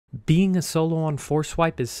Being a solo on force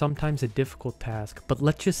wipe is sometimes a difficult task, but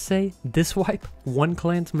let's just say, this wipe, one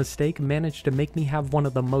clan's mistake, managed to make me have one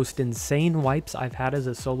of the most insane wipes I've had as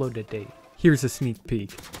a solo to date. Here's a sneak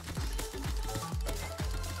peek.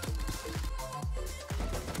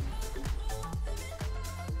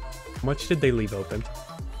 How much did they leave open?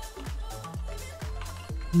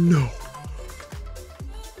 No.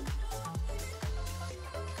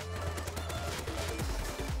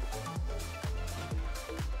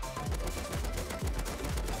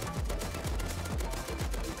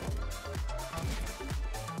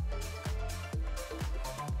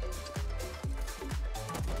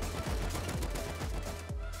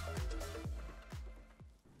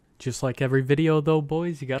 Just like every video though,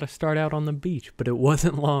 boys, you gotta start out on the beach, but it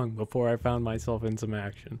wasn't long before I found myself in some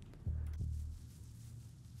action.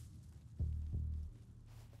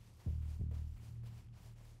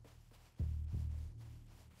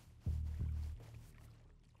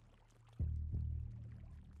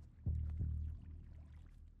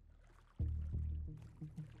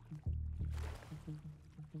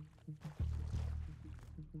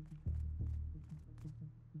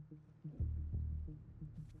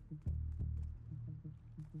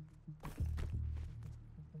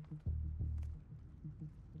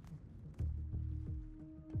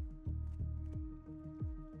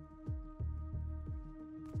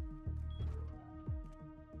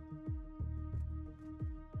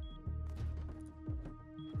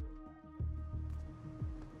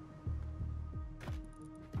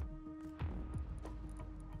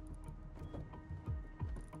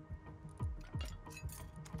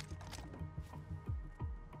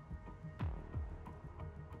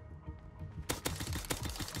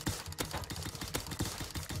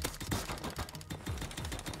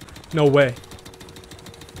 No way.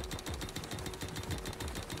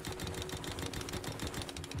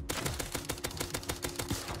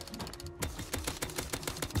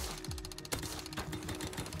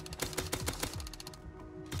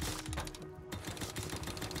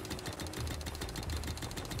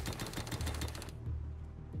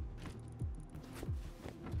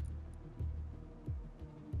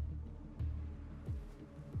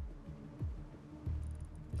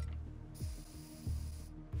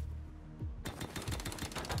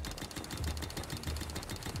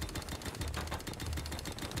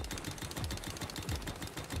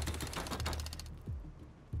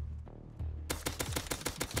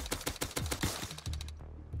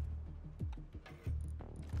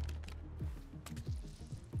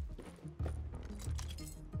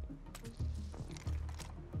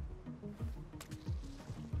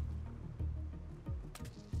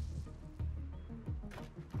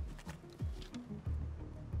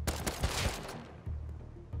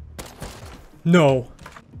 No.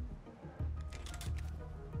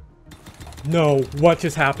 No, what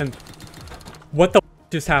just happened? What the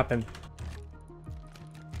just happened?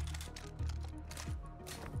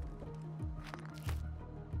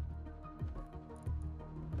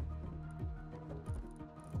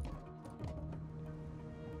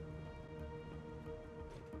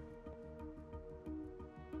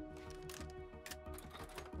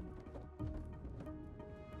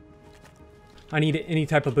 I need any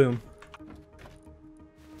type of boom.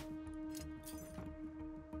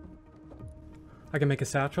 I can make a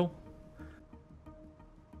satchel.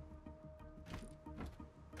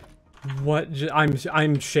 What?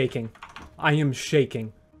 I'm shaking. I am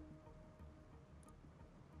shaking.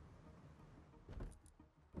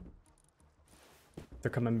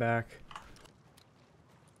 They're coming back.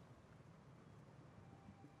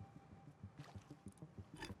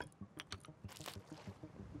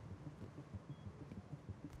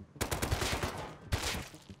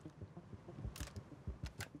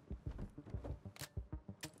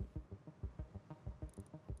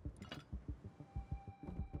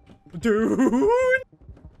 Dude!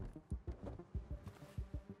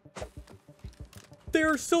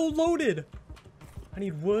 They're so loaded! I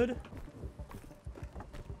need wood.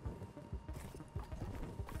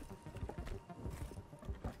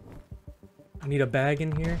 I need a bag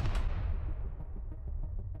in here.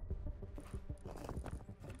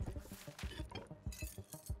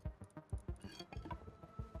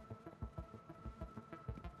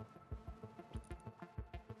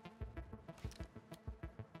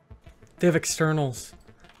 They have externals.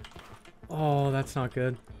 Oh, that's not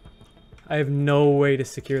good. I have no way to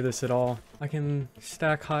secure this at all. I can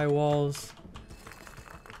stack high walls.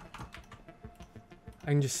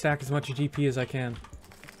 I can just stack as much GP as I can.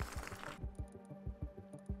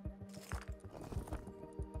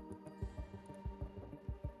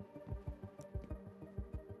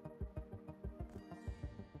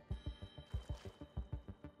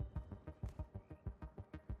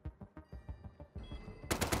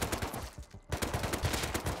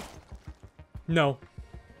 No.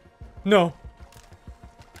 No.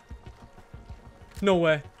 No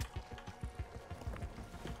way.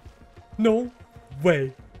 No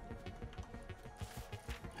way.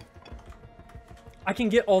 I can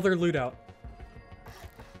get all their loot out.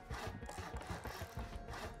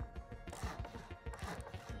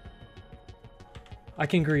 I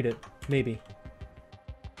can greet it. Maybe.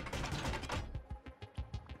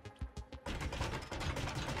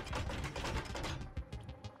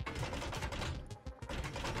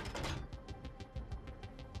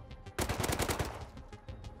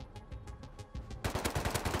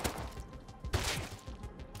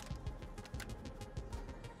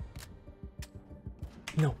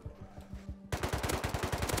 No.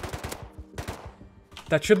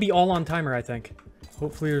 That should be all on timer, I think.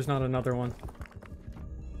 Hopefully there's not another one.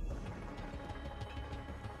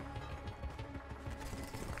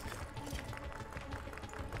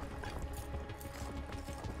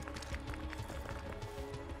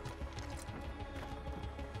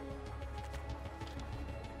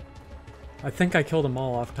 I think I killed them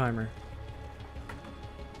all off timer.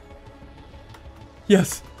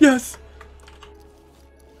 Yes! Yes!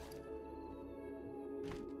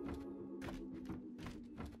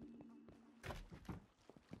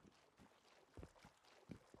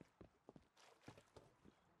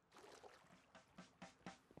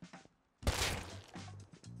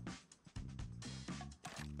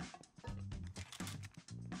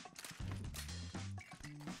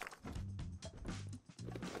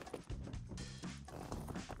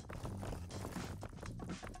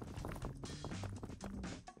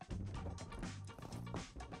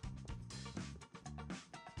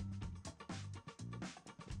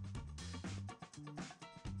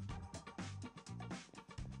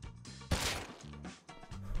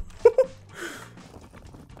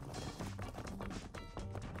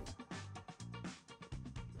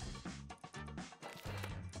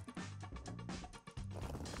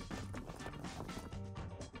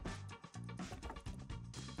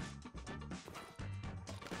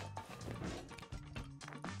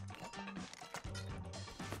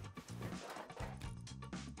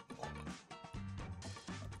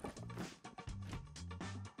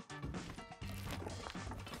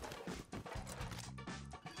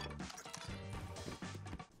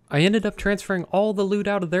 I ended up transferring all the loot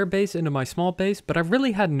out of their base into my small base, but I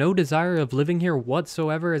really had no desire of living here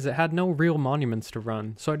whatsoever as it had no real monuments to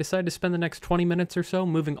run, so I decided to spend the next 20 minutes or so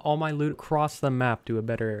moving all my loot across the map to a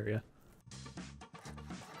better area.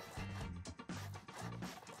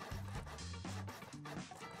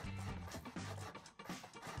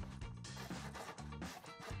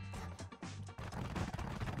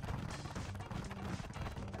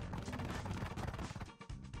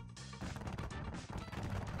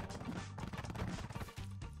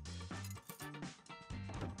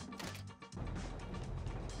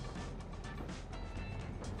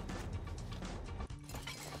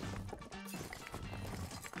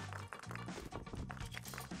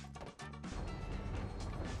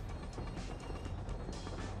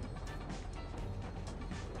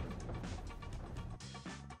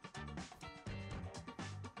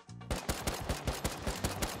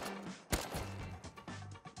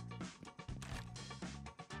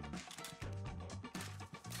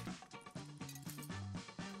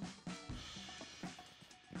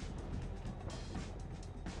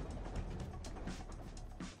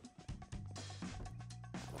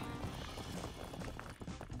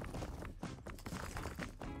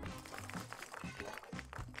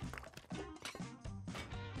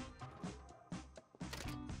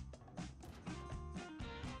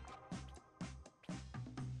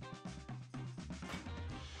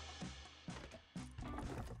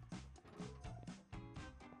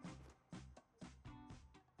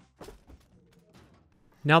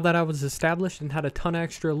 Now that I was established and had a ton of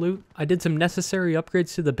extra loot, I did some necessary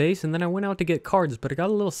upgrades to the base and then I went out to get cards, but I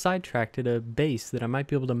got a little sidetracked at a base that I might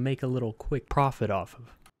be able to make a little quick profit off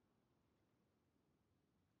of.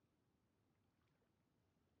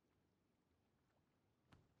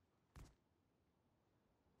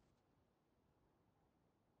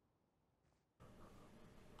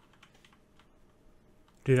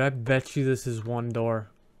 Dude, I bet you this is one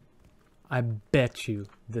door. I bet you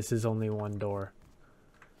this is only one door.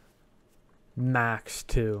 Max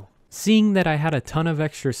 2. Seeing that I had a ton of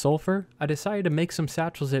extra sulfur, I decided to make some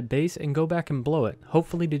satchels at base and go back and blow it,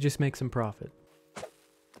 hopefully to just make some profit.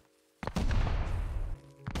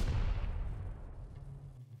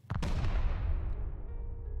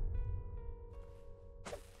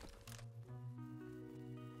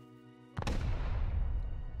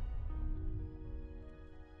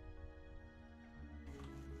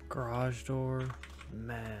 Garage door,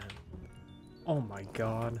 man. Oh my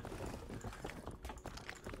god.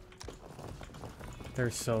 They're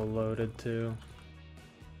so loaded too.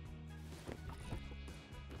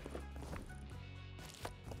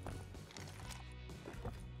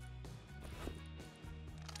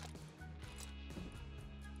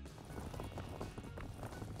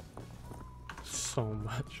 So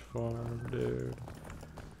much farm, dude.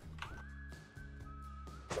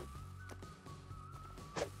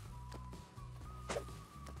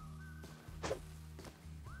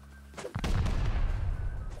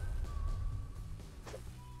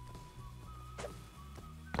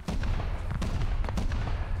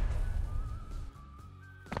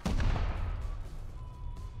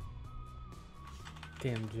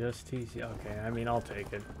 Damn, just TC. Okay, I mean, I'll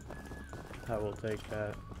take it. I will take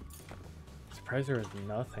that. Surprised there was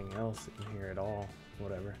nothing else in here at all.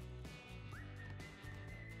 Whatever.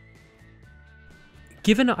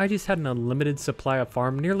 Given I just had an unlimited supply of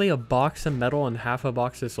farm, nearly a box of metal and half a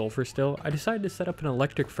box of sulfur still, I decided to set up an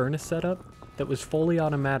electric furnace setup that was fully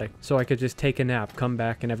automatic, so I could just take a nap, come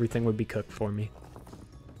back, and everything would be cooked for me.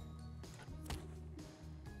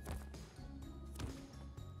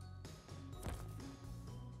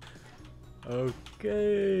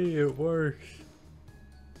 Okay, it works.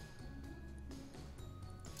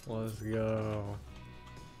 Let's go.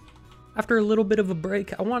 After a little bit of a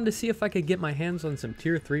break, I wanted to see if I could get my hands on some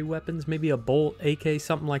tier 3 weapons, maybe a bolt, AK,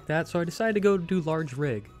 something like that, so I decided to go do large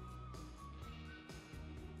rig.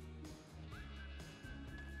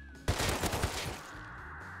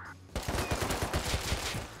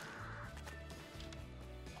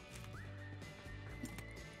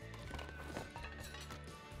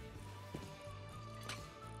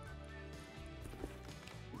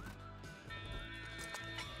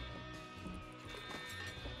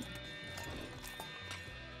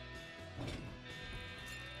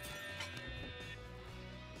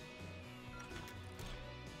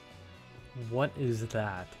 What is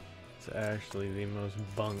that? It's actually the most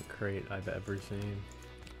bunk crate I've ever seen.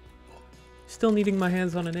 Still needing my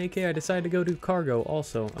hands on an AK, I decided to go do cargo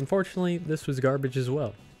also. Unfortunately, this was garbage as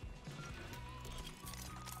well.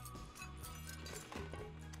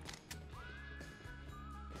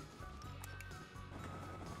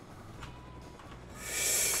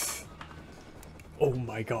 Oh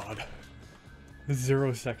my god.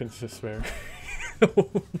 0 seconds to spare. Oh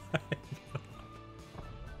my.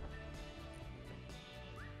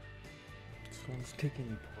 Someone's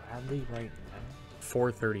taking Bradley right now.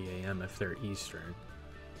 4:30 a.m. if they're Eastern.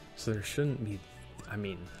 So there shouldn't be, I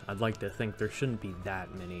mean, I'd like to think there shouldn't be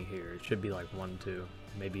that many here. It should be like 1, 2,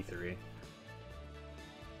 maybe 3.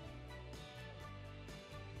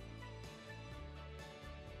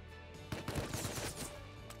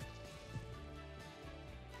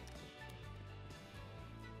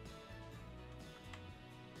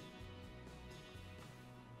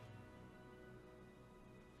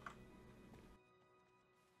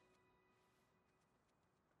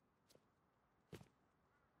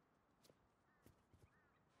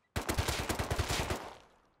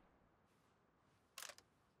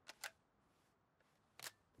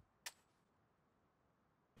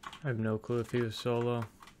 I have no clue if he was solo.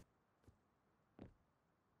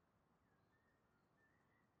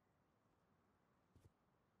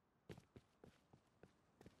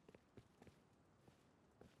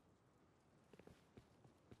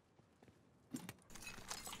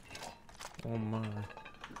 Oh my.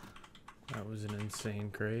 That was an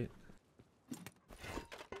insane crate.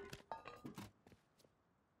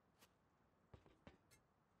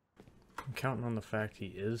 I'm counting on the fact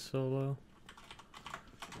he is solo.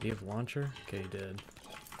 Do you have launcher? Okay, he did.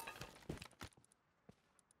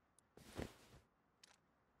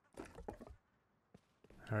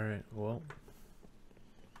 Alright, well.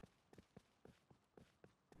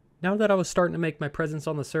 Now that I was starting to make my presence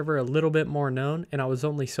on the server a little bit more known, and I was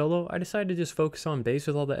only solo, I decided to just focus on base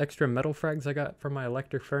with all the extra metal frags I got from my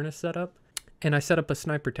electric furnace setup, and I set up a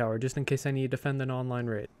sniper tower just in case I need to defend an online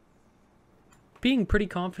raid. Being pretty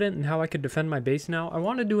confident in how I could defend my base now, I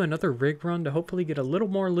want to do another rig run to hopefully get a little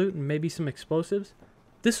more loot and maybe some explosives.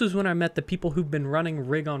 This was when I met the people who've been running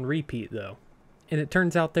rig on repeat though, and it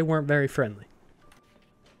turns out they weren't very friendly.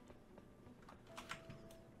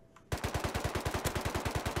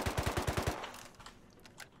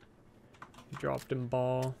 He dropped him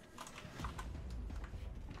ball.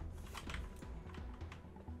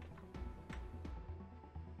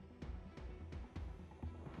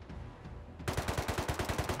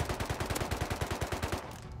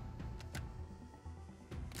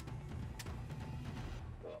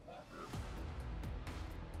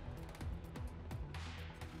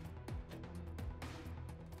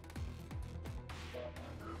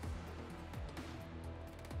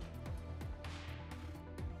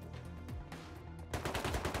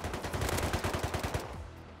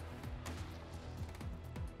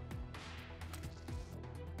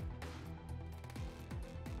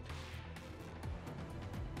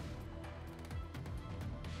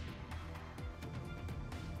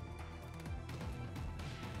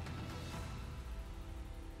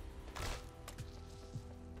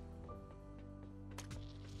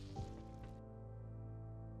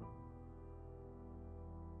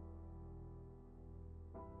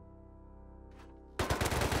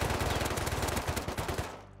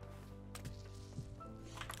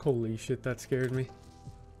 Holy shit, that scared me.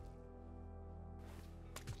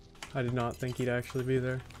 I did not think he'd actually be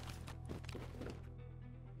there.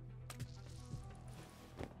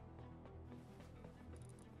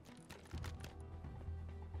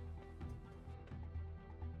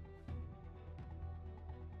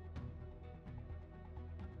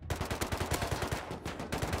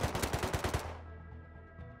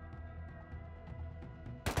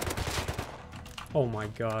 Oh my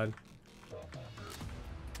god.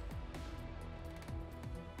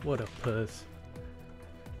 What a puss.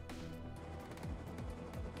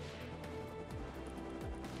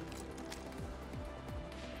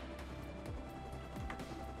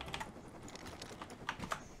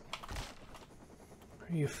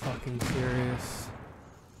 Are you fucking serious?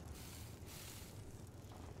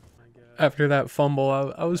 After that fumble,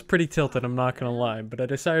 I was pretty tilted, I'm not gonna lie, but I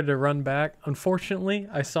decided to run back. Unfortunately,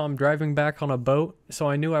 I saw him driving back on a boat, so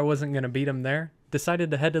I knew I wasn't gonna beat him there.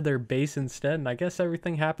 Decided to head to their base instead, and I guess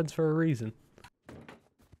everything happens for a reason.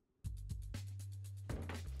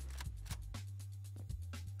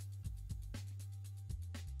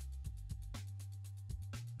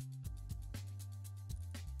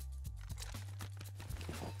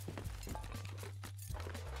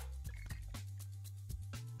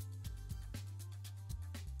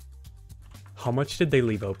 How much did they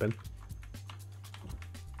leave open?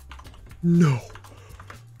 No.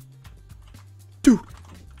 Dude,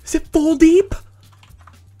 is it full deep?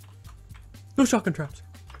 No shotgun traps.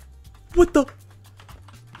 What the?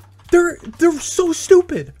 They're so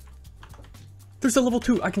stupid. There's a level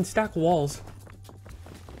 2. I can stack walls.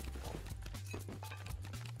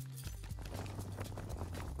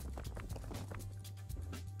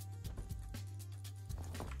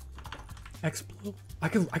 Explode. I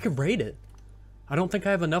could raid it. I don't think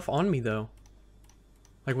I have enough on me though.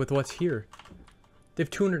 Like with what's here. They have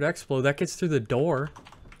 200 explode. That gets through the door.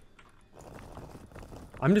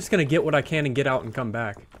 I'm just gonna get what I can and get out and come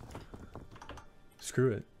back.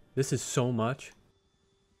 Screw it. This is so much.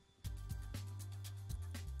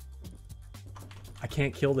 I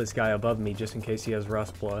can't kill this guy above me just in case he has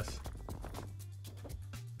Rust Plus.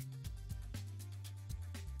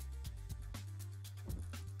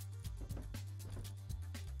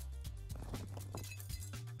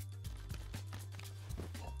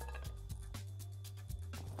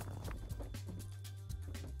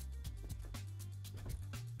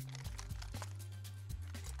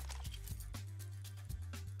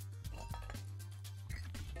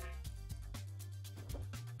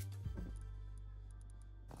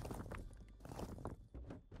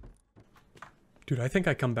 Dude, I think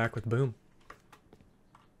I come back with boom.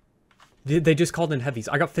 They just called in heavies.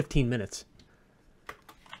 I got 15 minutes.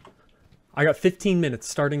 I got 15 minutes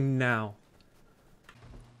starting now.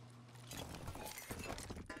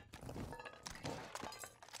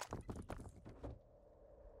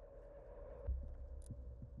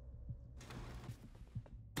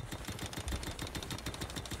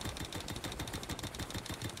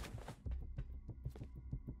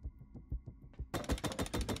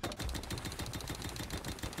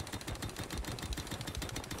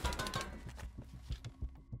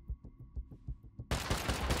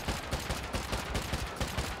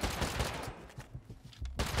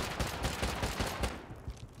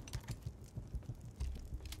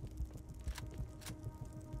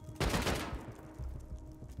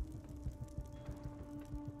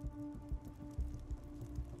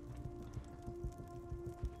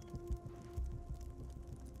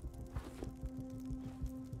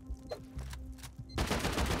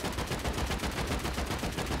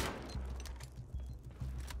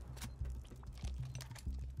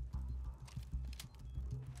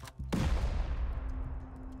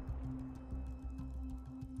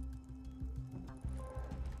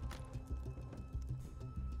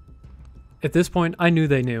 At this point, I knew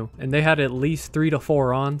they knew, and they had at least 3 to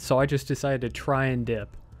 4 on, so I just decided to try and dip.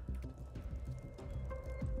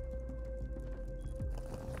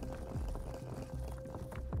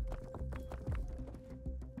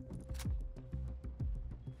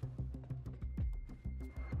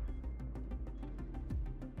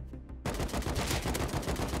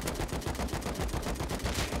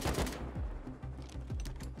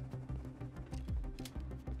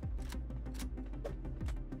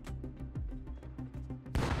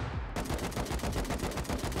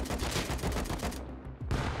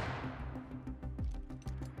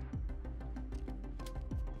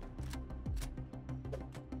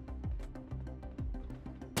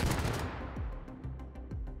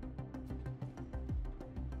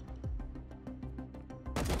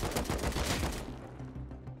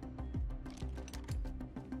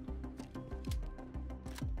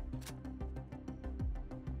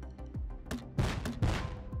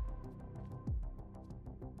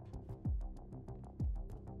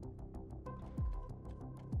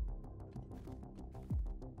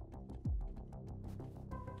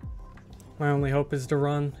 My only hope is to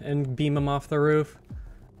run and beam him off the roof.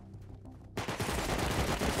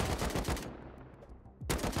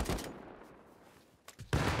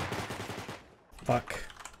 Fuck.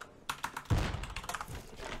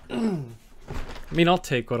 I mean, I'll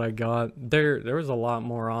take what I got. There was a lot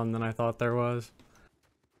more on than I thought there was.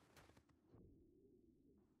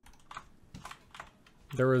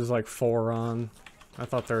 There was like 4 on. I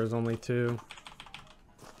thought there was only 2.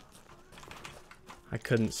 I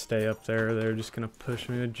couldn't stay up there. They were just gonna push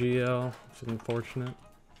me with GL, which is unfortunate.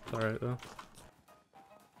 It's alright though.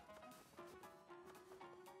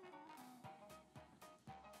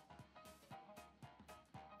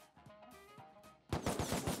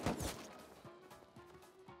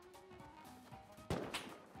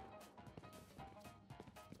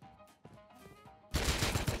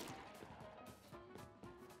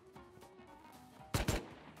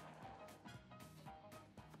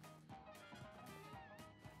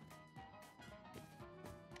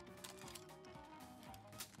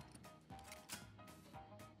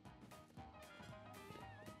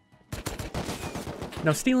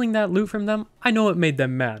 Now stealing that loot from them, I know it made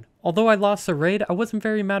them mad. Although I lost the raid, I wasn't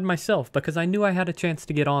very mad myself because I knew I had a chance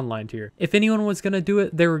to get online here. If anyone was gonna do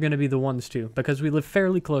it, they were gonna be the ones too, because we live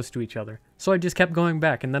fairly close to each other. So I just kept going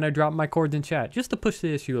back and then I dropped my cords in chat just to push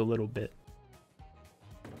the issue a little bit.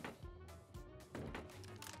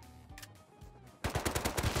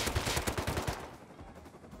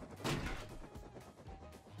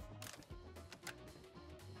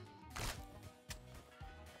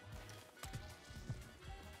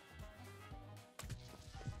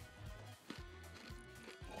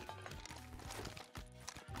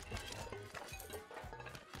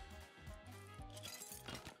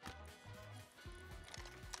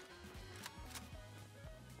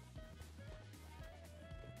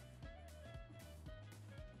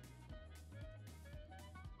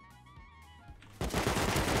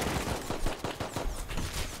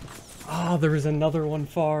 Oh, there was another one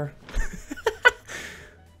far.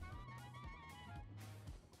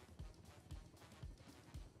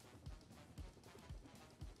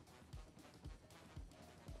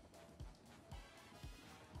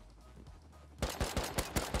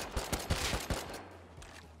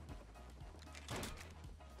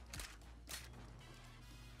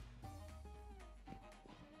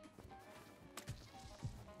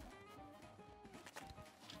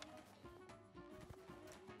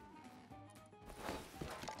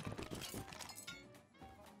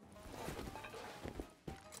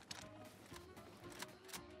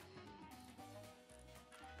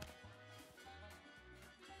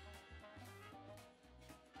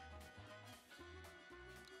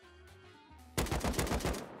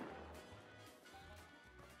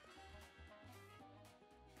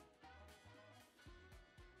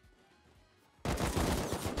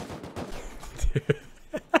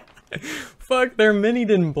 Fuck, their mini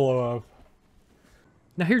didn't blow up.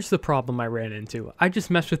 Now here's the problem I ran into. I just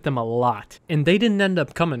messed with them a lot, and they didn't end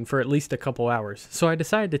up coming for at least a couple hours, so I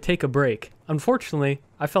decided to take a break. Unfortunately,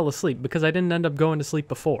 I fell asleep because I didn't end up going to sleep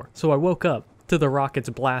before, so I woke up to the rockets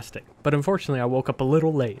blasting. But unfortunately, I woke up a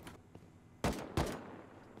little late.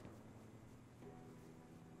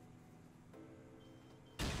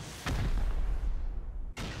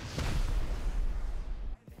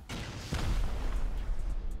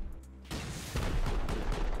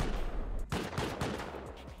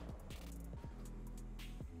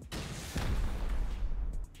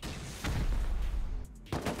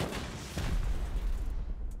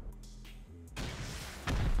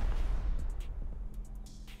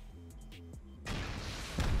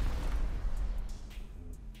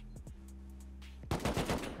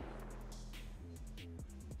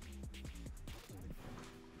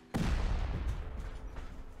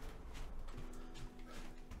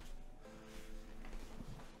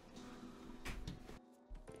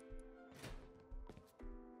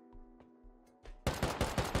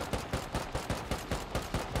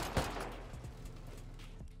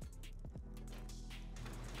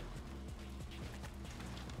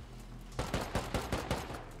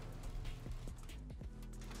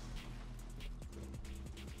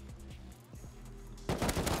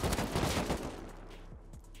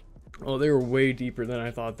 Oh, they were way deeper than I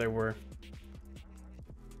thought they were.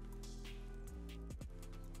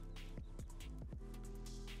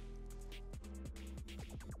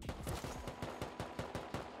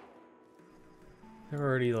 They're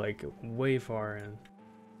already like way far in.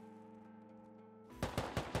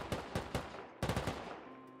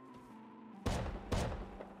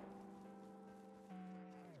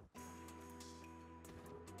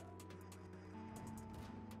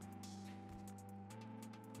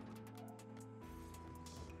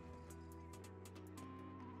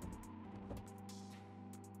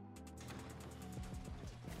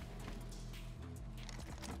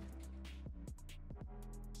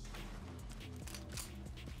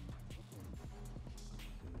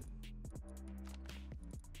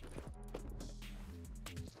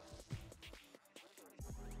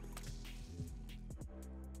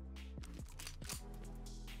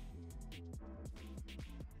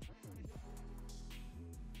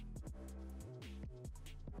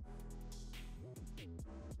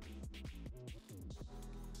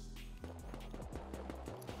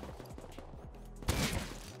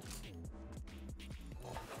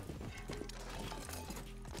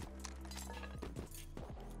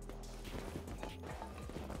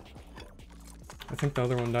 I think the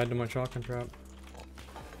other one died to my shotgun trap.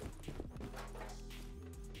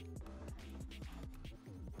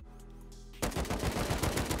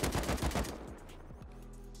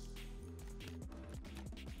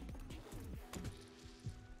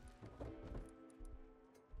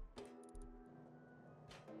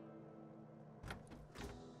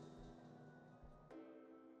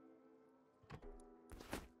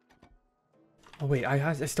 Oh wait,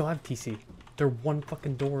 I still have TC. They're one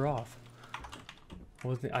fucking door off.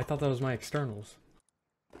 I thought that was my externals.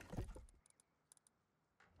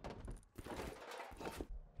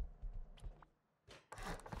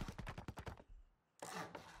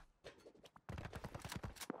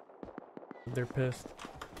 They're pissed.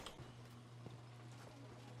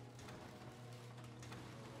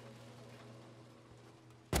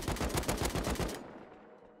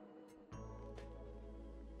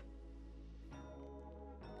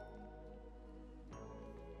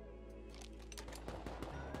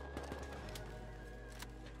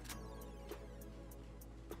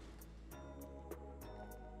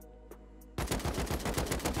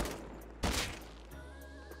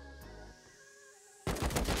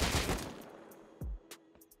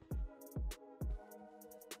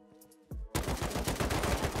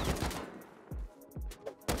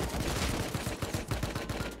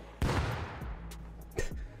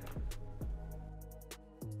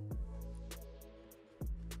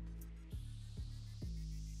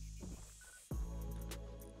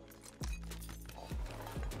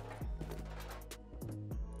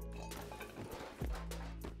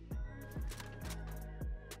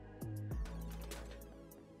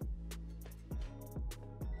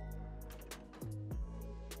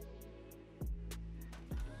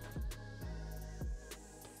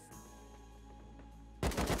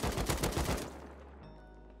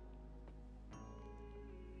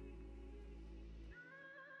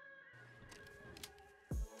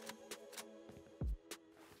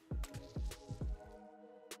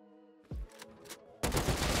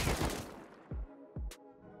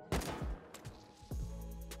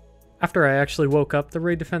 After I actually woke up, the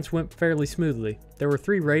raid defense went fairly smoothly. There were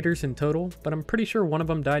 3 raiders in total, but I'm pretty sure one of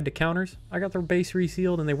them died to counters. I got their base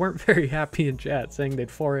resealed and they weren't very happy in chat, saying they'd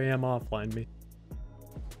 4 AM offline me.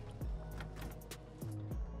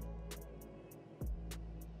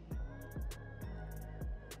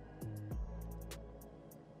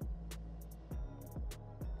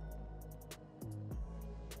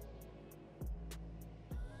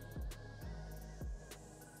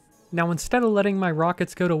 Now instead of letting my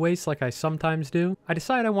rockets go to waste like I sometimes do, I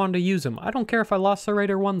decided I wanted to use them. I don't care if I lost the raid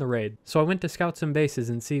or won the raid. So I went to scout some bases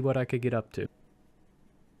and see what I could get up to.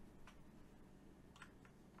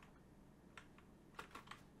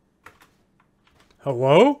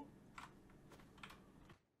 Hello?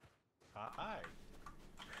 Hi.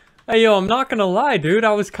 Hey yo, I'm not gonna lie dude,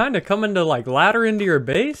 I was kinda coming to like ladder into your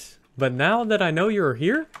base, but now that I know you're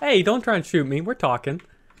here, hey, don't try and shoot me, we're talking.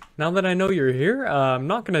 Now that I know you're here, I'm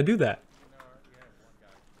not gonna do that.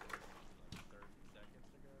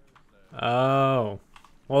 Oh.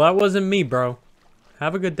 Well, that wasn't me, bro.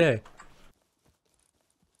 Have a good day.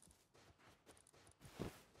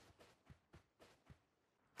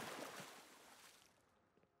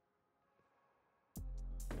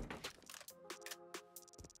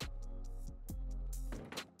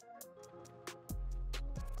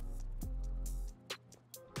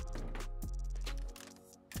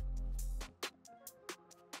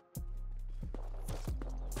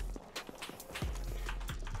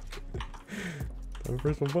 Time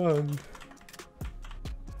for some fun.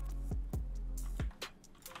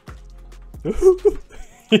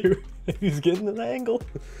 He's getting an angle.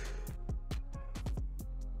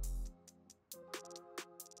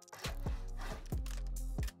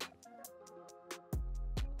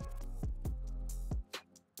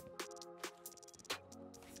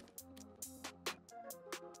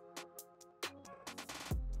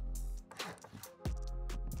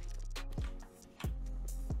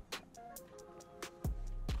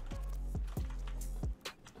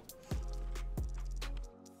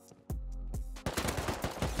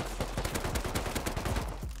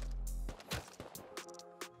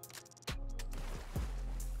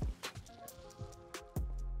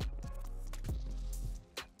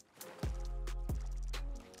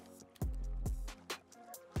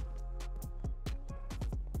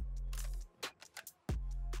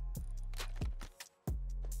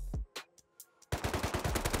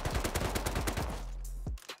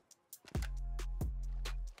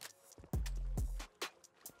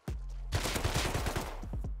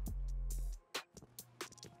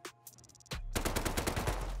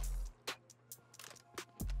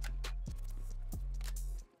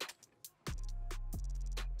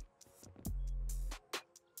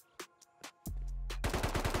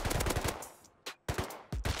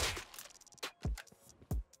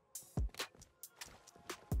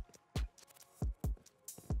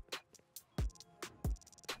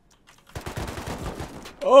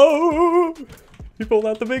 Oh! He pulled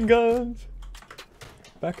out the big guns.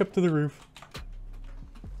 Back up to the roof.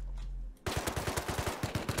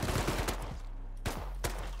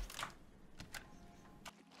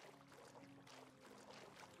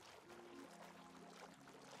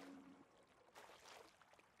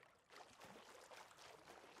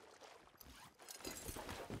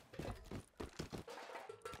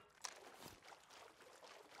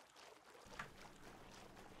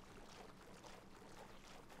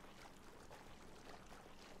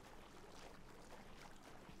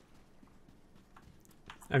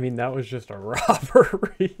 I mean, that was just a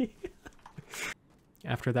robbery.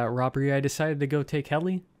 After that robbery, I decided to go take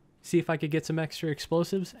heli, see if I could get some extra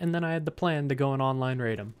explosives, and then I had the plan to go and online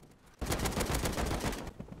raid him.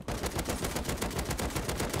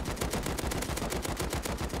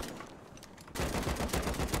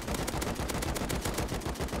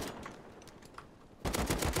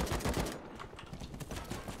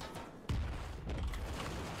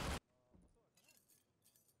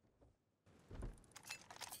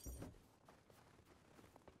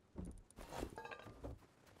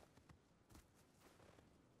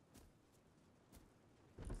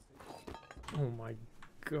 Oh my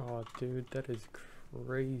god, dude, that is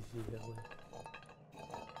crazy, heli.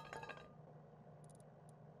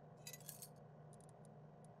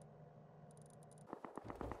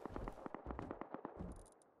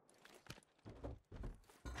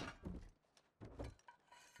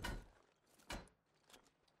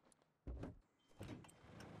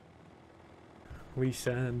 We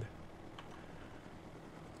send.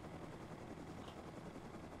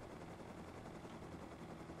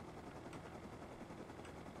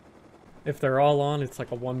 If they're all on, it's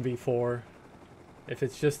like a 1v4. If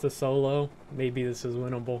it's just a solo, maybe this is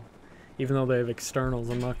winnable. Even though they have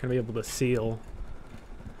externals, I'm not going to be able to seal.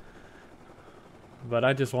 But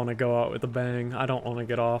I just want to go out with a bang. I don't want to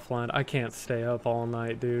get offline. I can't stay up all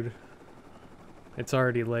night, dude. It's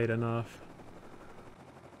already late enough.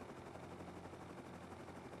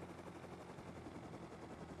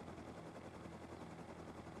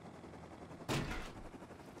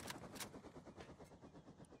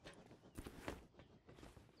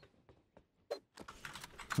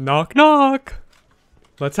 Knock knock!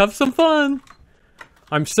 Let's have some fun!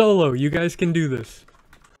 I'm solo, you guys can do this.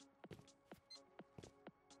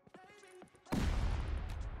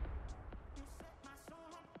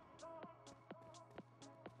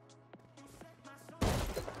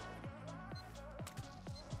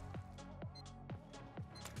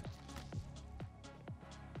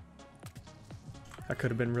 That could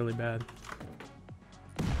have been really bad.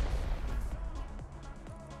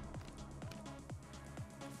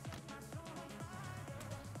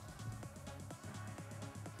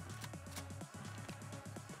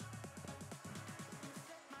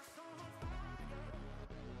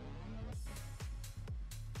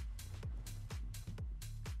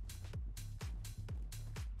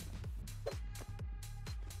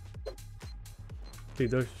 Dude,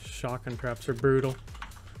 those shotgun traps are brutal.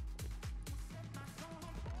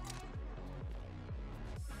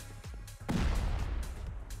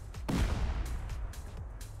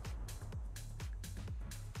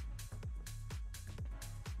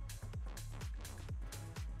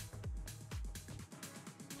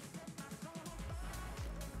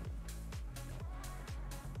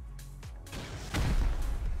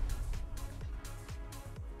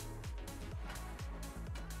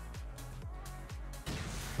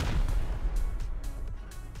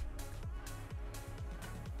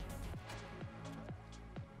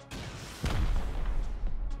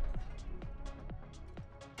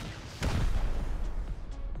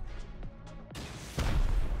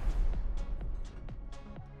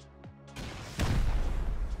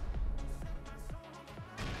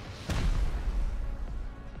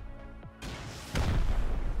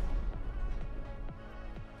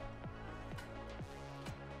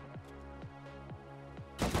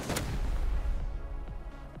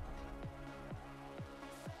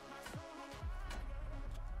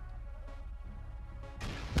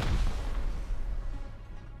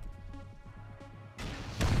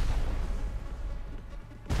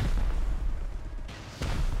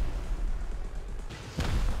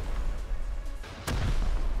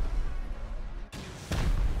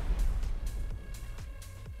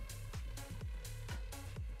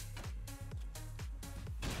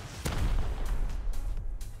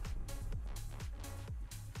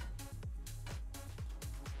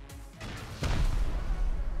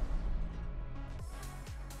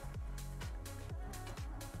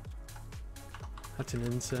 That's an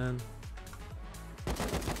insane.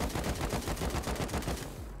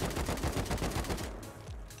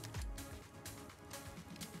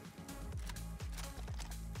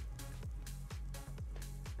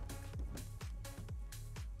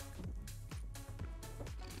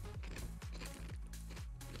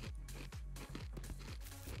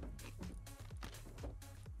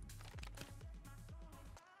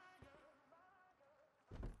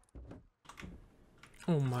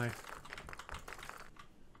 Oh my.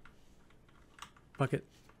 Bucket.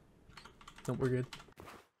 Nope, we're good.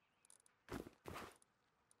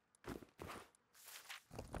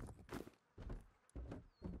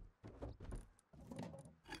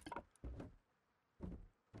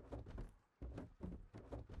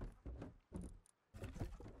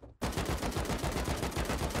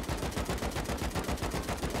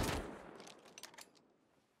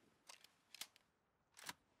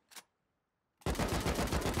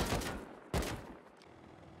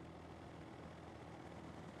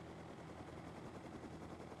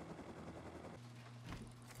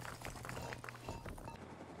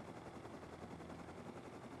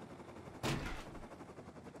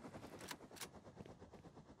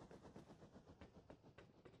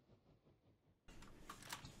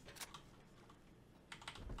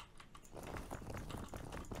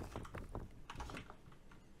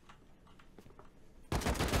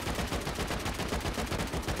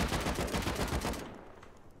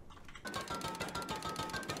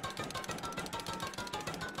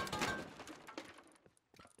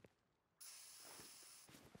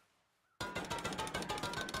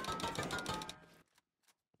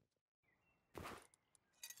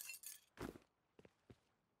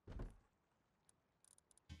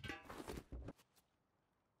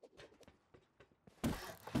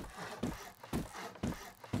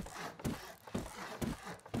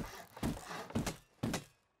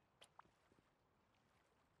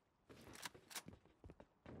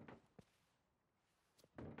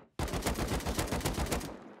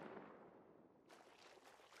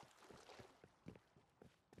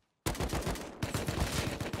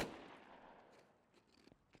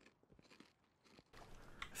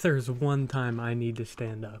 If there's one time I need to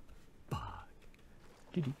stand up. Fuck.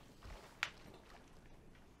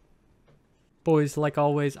 Boys, like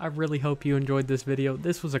always, I really hope you enjoyed this video.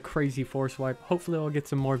 This was a crazy force wipe. Hopefully I'll get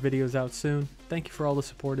some more videos out soon. Thank you for all the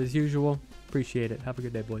support as usual. Appreciate it. Have a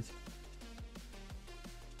good day, boys.